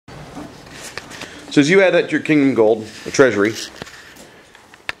So as you add that to your kingdom gold, the treasury,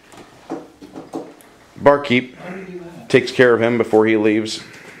 barkeep takes care of him before he leaves.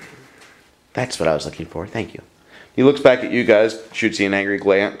 That's what I was looking for. Thank you. He looks back at you guys, shoots you an angry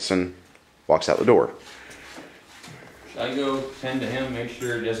glance, and walks out the door. Should I go tend to him, make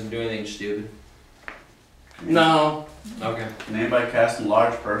sure he doesn't do anything stupid? No. Okay. Can anybody cast a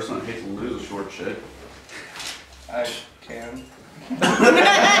large person? I hate to lose a short shit. I can.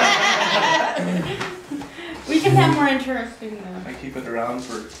 We can have more interesting I keep it around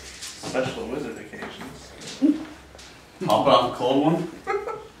for special wizard occasions. Pop it off a cold one?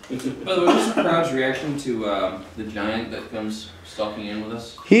 By the way, what's the crowd's reaction to the giant that comes stalking in with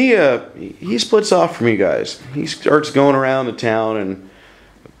us? He splits off from you guys. He starts going around the town, and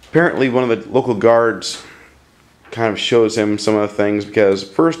apparently one of the local guards kind of shows him some of the things, because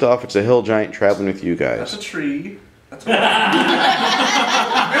first off, it's a hill giant traveling with you guys. That's a tree. That's a There's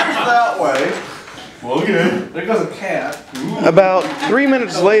that way. Well, okay. There goes a cat. About 3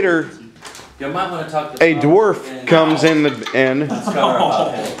 minutes later, You might want to talk to a dwarf comes in the inn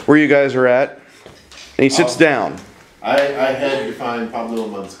where you guys are at, and he sits down. I had to find Pablo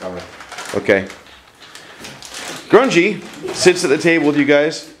Manscara. Okay. Grungi sits at the table with you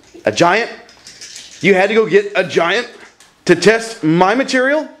guys. A giant? You had to go get a giant to test my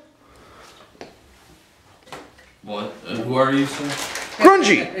material? What? Who are you, sir?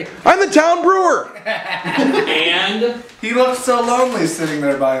 Grungi! I'm the town brewer! And? He looked so lonely sitting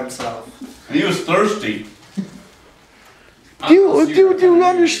there by himself. He was thirsty. Do you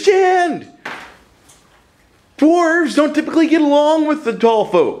understand? Dwarves don't typically get along with the tall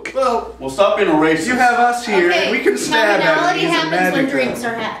folk. Well, Well, stop being a racist. you have us here, Okay, and we can stab at commonality it using happens when magic. drinks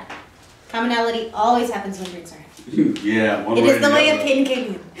are had. Commonality always happens when drinks are had. Yeah, one It way is or the way other. of Cain and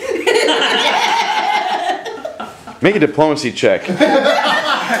Cain. Make a diplomacy check. That's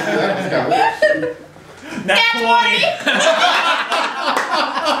 20!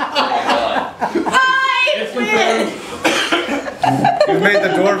 I win! You've made the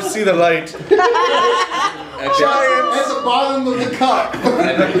dwarves see the light. Giants! At the bottom of the cup.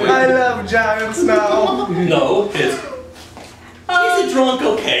 I love giants now. No, he's a drunk,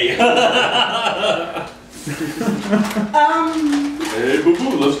 okay. Hey,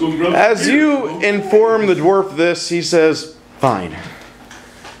 boo-boo, let's go grab As beer. you inform the dwarf this, he says, fine.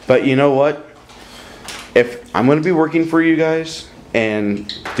 But you know what? If I'm going to be working for you guys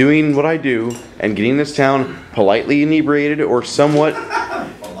and doing what I do and getting this town politely inebriated or somewhat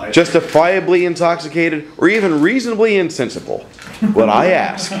justifiably intoxicated or even reasonably insensible, what I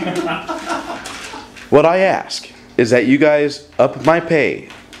ask is that you guys up my pay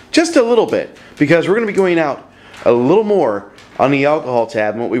just a little bit, because we're going to be going out a little more on the alcohol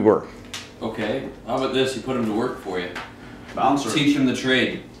tab than what we were. Okay, how about this? You put him to work for you. Bouncer. Teach him the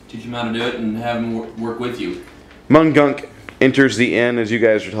trade. Teach him how to do it and have him work with you. Mungunk enters the inn as you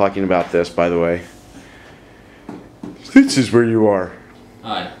guys are talking about this, by the way. This is where you are.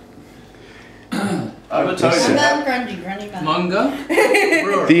 Hi. I would tell you I'm that. Grungy, Grungy Mug.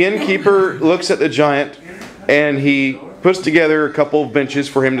 Munga? The innkeeper looks at the giant and he puts together a couple of benches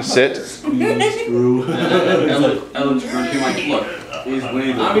for him to sit. Ellen's grumpy like, look, He's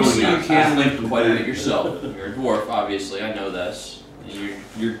way the obviously you can't lift quite a bit yourself. You're a dwarf, obviously, I know this. And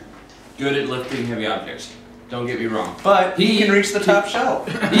you're good at lifting heavy objects. Don't get me wrong. But he can reach the top shelf.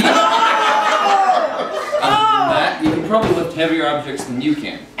 Other than that, you can probably lift heavier objects than you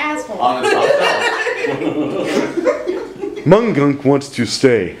can. Asshole. On the top shelf. Mungunk wants to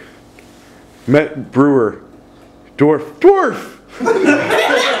stay. Met brewer. Dwarf. Dwarf!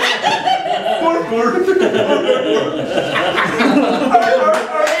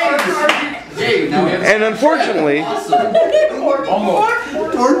 Hey, now we have And unfortunately,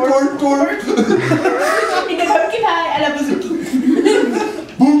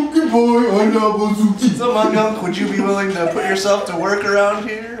 So, Mungunk, would you be willing to put yourself to work around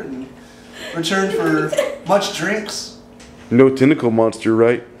here in return for much drinks? no tentacle monster,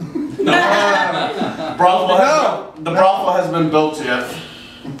 right? The brothel has been built yet.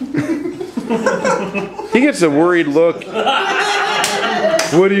 He gets a worried look.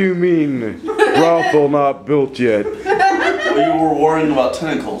 What do you mean? Brothel not built yet. Well, you were worrying about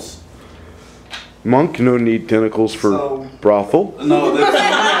tentacles. Monk no need tentacles for So- brothel. No,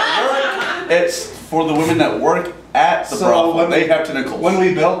 it's for the women that work at the So brothel. when They have tentacles. When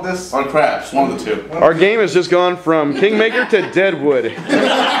we built this, Or crabs, one of the two. Our game has just gone from Kingmaker to Deadwood.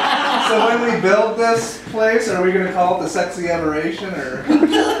 so when we build this place, are we gonna call it the Sexy Aberration or?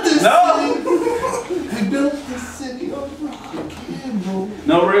 No! We built the city of rock and roll.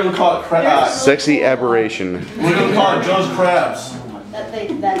 No, we're gonna call it crabs. Sexy aberration. We're gonna call it Joe's Crabs. That's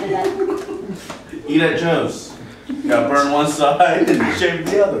that. Eat at Joe's. Gotta burn one side and shave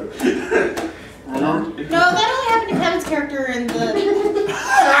the other. No, that only happened to Kevin's character in the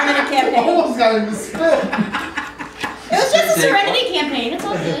Serenity campaign. Almost got him to spit. It was just a Serenity campaign. It's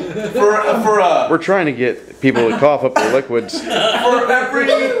all good. We're trying to get people to cough up their liquids.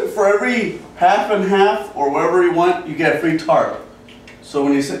 For every half and half or whatever you want, you get a free tart. So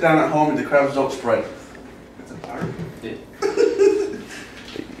when you sit down at home, the crabs don't spread. It's a tart.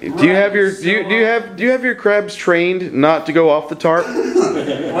 Do you have your crabs trained not to go off the tarp?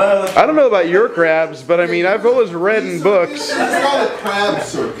 Well, I don't know about your crabs, but I mean I've always read in books. Let's call it crab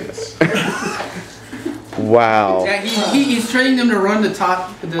circus. Wow. Yeah, he's training them to run the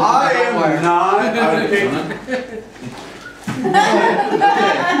top. The I top wire. am not.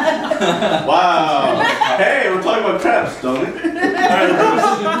 Wow. Hey, we're talking about crabs, don't we?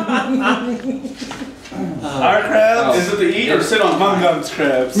 Our crabs? Is it to eat or sit on Mungung's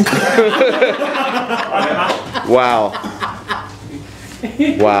crabs? Wow.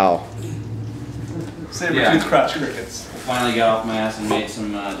 Wow. Saber-tooth crotch crickets. Finally got off my ass and made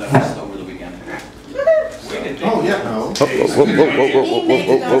some ducks over the weekend. Oh, yeah, no.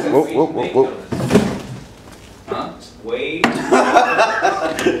 Huh? Wait.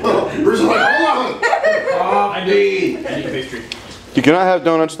 Bruce is like, hold on. I need pastry. You cannot have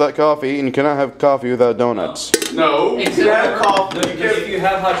donuts without coffee, and you cannot have coffee without donuts. No. You can have coffee. If you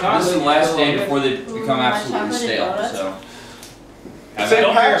have hot chocolate, This is the last day before they become hot absolutely chocolate stale. and So.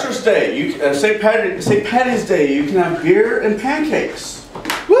 St. Patrick's Day, St. Patty's Day, you can have beer and pancakes.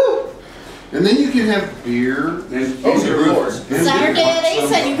 Woo! And then you can have beer and Saturday at 8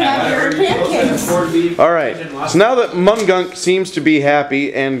 said you can have your pancakes. All right. So now that Mungunk seems to be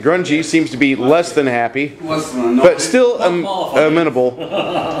happy and Grungi seems to be less than happy, but still amenable,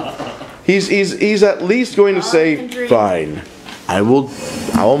 he's at least going to say, "Fine, I will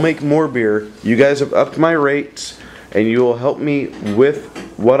make more beer. You guys have upped my rates, and you will help me with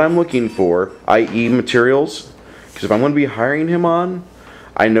what I'm looking for, i.e., materials. Because if I'm going to be hiring him on,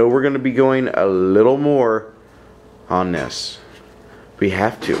 I know we're going to be going a little more on this. We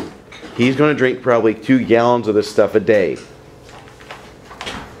have to. He's going to drink probably 2 gallons of this stuff a day.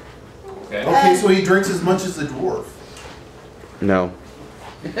 Okay, so he drinks as much as the dwarf. No.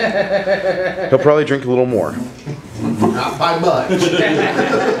 He'll probably drink a little more. Not by much. Or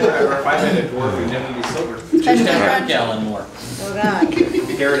if I had a dwarf, we'd never be sober. Just a gallon more. Oh God.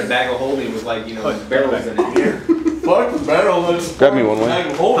 Carrying a bag of holding with like, barrels in it here. Fuck the barrel. Let's Grab me one way.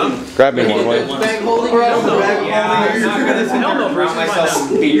 bag of holding. Grab me one way. Bag holding. Grab the bag of Yeah, I'm not gonna sit there and drown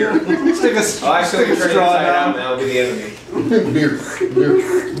myself in beer. Stick a Oh, I should turn it straw inside out down. and that'll be the enemy. Beer,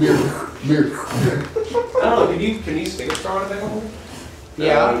 beer. I don't know, can you stick a straw in a bag of holding?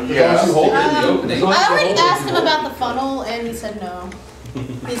 Yeah. As long as you hold it in the opening. I already asked him about the funnel and he said no.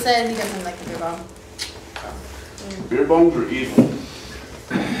 He said he doesn't like the beer bomb. Beer bongs are evil.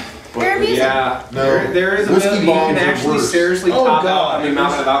 Beer music. Yeah, No. there is a Whiskey you can bongs are actually worse. seriously Oh, top God. out the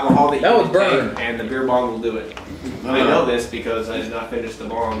amount of alcohol that That you was can burn. take, and the beer bong will do it. I know this because I did not finish the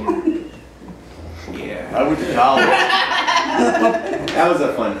bong. Yeah, I went to college. that was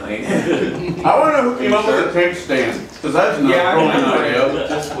a fun night. I want to hook him up with a tape stand. Because that's not Yeah, a rolling I idea. know.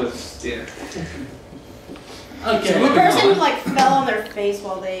 This was, yeah. Okay. The person like fell on their face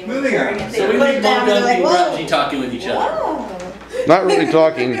while they were Moving carrying on. it. So They we put need it down and they're like, Mungunk and whoa. Grungi talking with each other. Whoa. Not really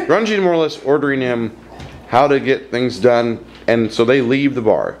talking. Grungi more or less ordering him how to get things done, and so they leave the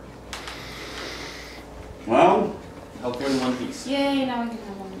bar. Well, Help in one piece. Yay, now we can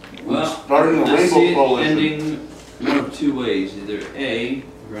have one. Well, starting the I see Rainbow it Coalition. ending one of 2 ways. Either A,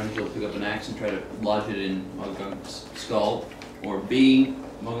 Grunge will pick up an axe and try to lodge it in Mungunk's skull, or B,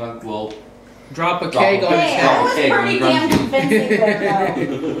 Mungunk will. Drop a keg on his Hey, I head. was Okay, pretty Grungy. damn convincing there,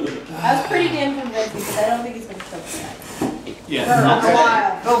 though. I was pretty damn convincing, because I don't think he's gonna kill this guy. For a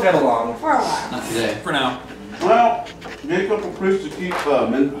while. They'll get along. For a while. Not today. For now. Well, get a couple priests to keep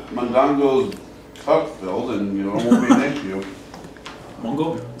Mandongo's cup filled, and it won't be an issue.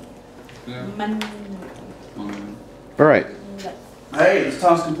 Man. All right. Hey, this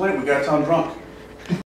town's complete. We got a town drunk.